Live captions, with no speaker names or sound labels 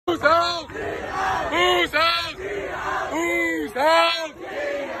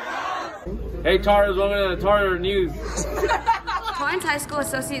Hey Tartars, welcome to the Tartar News. Torrance High School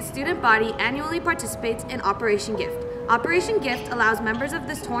Associate Student Body annually participates in Operation Gift. Operation Gift allows members of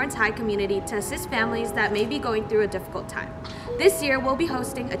this Torrance High community to assist families that may be going through a difficult time. This year, we'll be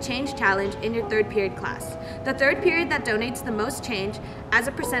hosting a change challenge in your third period class. The third period that donates the most change as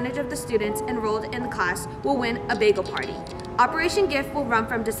a percentage of the students enrolled in the class will win a bagel party. Operation Gift will run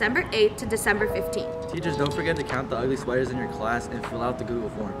from December 8th to December 15th. Teachers, don't forget to count the ugly sweaters in your class and fill out the Google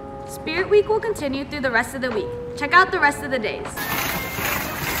form. Spirit Week will continue through the rest of the week. Check out the rest of the days.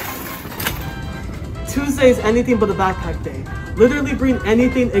 Tuesday is anything but a backpack day. Literally bring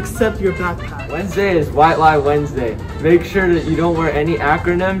anything except your backpack. Wednesday is White Lie Wednesday. Make sure that you don't wear any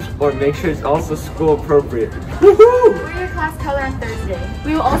acronyms or make sure it's also school appropriate. Woohoo! Wear your class color on Thursday.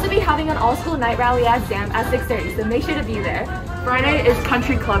 We will also be having an all-school night rally at ZAM at 6:30, so make sure to be there. Friday is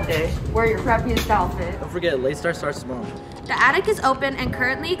Country Club Day. Wear your preppiest outfit. Don't forget, Late Start starts tomorrow. The Attic is open and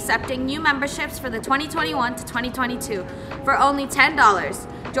currently accepting new memberships for the 2021 to 2022 for only $10.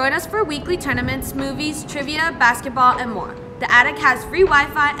 Join us for weekly tournaments, movies, trivia, basketball, and more. The Attic has free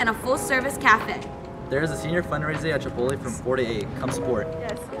Wi-Fi and a full-service cafe. There is a senior fundraiser day at Chipotle from 4 to 8. Come support.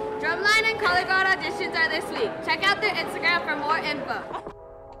 Yes. Drumline and Color Guard auditions are this week. Check out their Instagram for more info.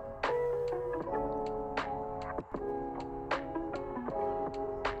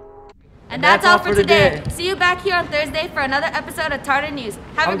 And that's all for today. See you back here on Thursday for another episode of Tartar News.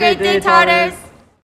 Have a great day, Tartars!